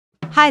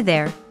Hi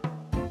there.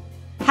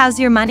 How's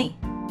your money?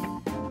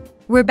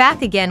 We're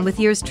back again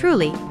with yours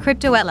truly,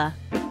 Cryptoella.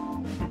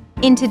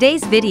 In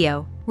today's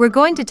video, we're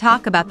going to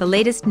talk about the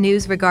latest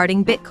news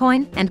regarding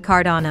Bitcoin and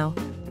Cardano.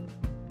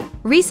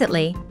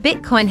 Recently,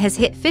 Bitcoin has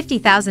hit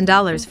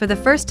 $50,000 for the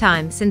first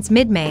time since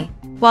mid-May,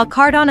 while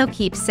Cardano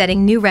keeps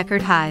setting new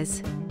record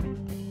highs.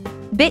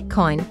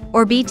 Bitcoin,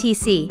 or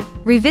BTC,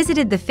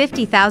 revisited the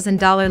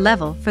 $50,000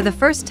 level for the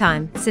first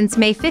time since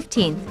May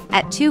 15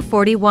 at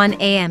 2:41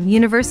 a.m.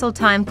 Universal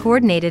Time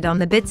coordinated on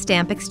the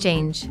Bitstamp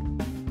exchange.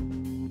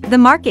 The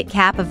market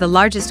cap of the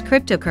largest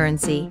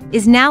cryptocurrency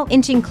is now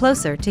inching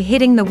closer to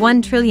hitting the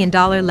 $1 trillion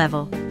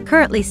level,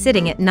 currently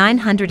sitting at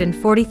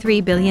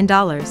 $943 billion,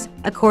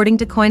 according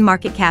to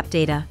CoinMarketCap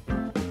data.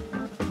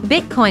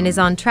 Bitcoin is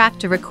on track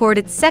to record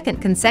its second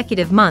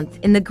consecutive month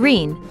in the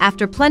green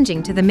after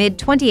plunging to the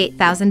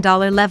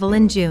mid-$28,000 level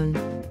in June.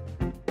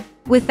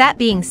 With that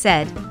being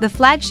said, the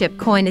flagship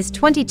coin is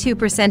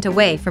 22%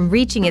 away from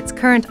reaching its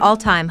current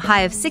all-time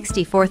high of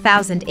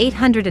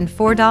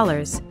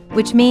 $64,804,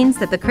 which means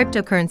that the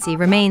cryptocurrency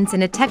remains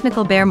in a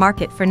technical bear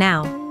market for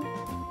now.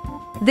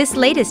 This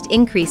latest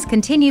increase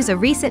continues a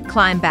recent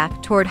climb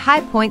back toward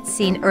high points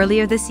seen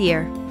earlier this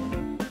year.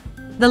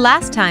 The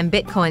last time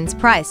Bitcoin's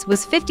price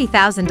was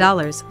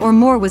 $50,000 or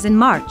more was in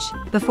March,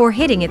 before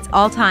hitting its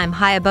all-time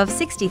high above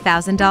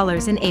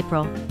 $60,000 in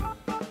April.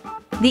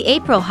 The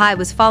April high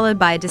was followed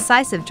by a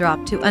decisive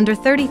drop to under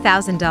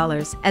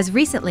 $30,000 as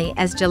recently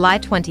as July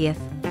 20th.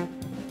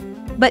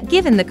 But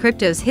given the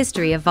crypto's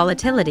history of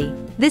volatility,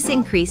 this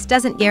increase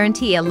doesn't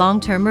guarantee a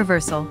long-term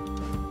reversal.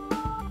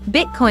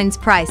 Bitcoin's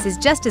price is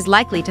just as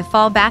likely to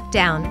fall back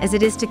down as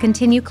it is to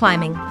continue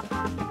climbing.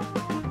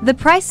 The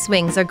price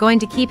swings are going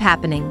to keep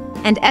happening,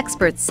 and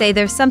experts say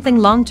there's something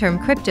long-term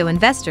crypto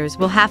investors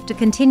will have to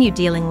continue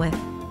dealing with.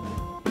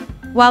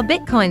 While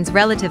Bitcoin's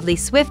relatively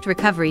swift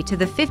recovery to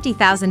the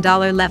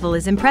 $50,000 level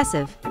is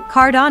impressive,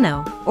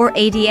 Cardano, or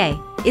ADA,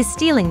 is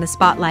stealing the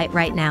spotlight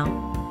right now.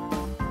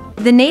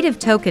 The native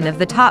token of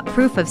the top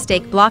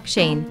proof-of-stake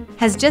blockchain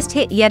has just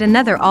hit yet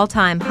another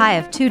all-time high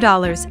of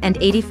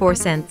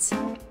 $2.84.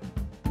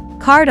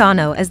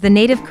 Cardano, as the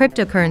native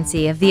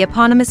cryptocurrency of the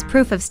eponymous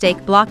proof-of-stake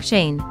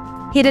blockchain,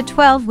 hit a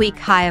 12-week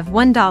high of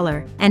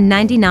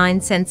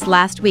 $1.99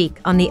 last week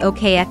on the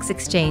OKX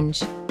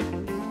exchange.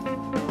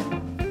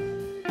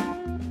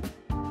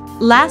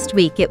 Last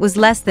week it was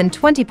less than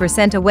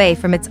 20% away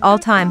from its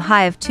all-time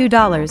high of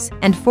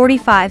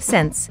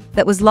 $2.45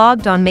 that was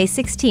logged on May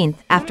 16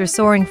 after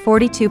soaring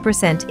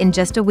 42% in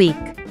just a week.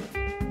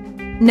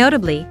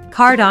 Notably,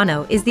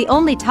 Cardano is the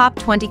only top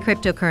 20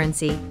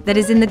 cryptocurrency that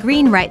is in the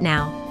green right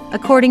now,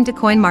 according to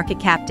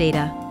CoinMarketCap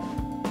data.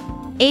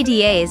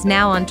 ADA is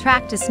now on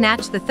track to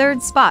snatch the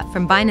third spot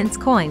from Binance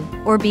Coin,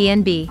 or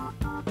BNB.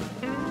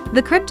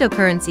 The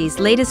cryptocurrency's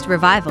latest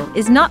revival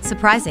is not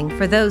surprising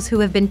for those who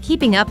have been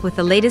keeping up with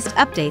the latest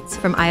updates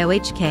from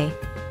IOHK.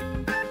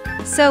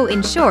 So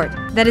in short,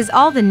 that is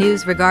all the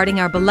news regarding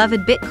our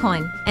beloved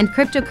Bitcoin and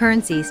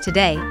cryptocurrencies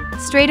today,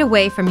 straight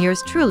away from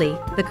yours truly,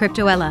 the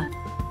Cryptoella.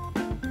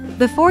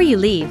 Before you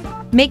leave,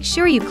 make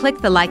sure you click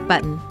the like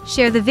button,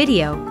 share the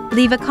video,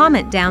 leave a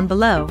comment down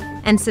below,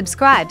 and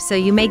subscribe so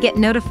you may get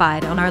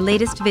notified on our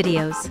latest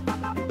videos.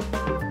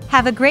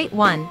 Have a great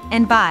one,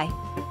 and bye.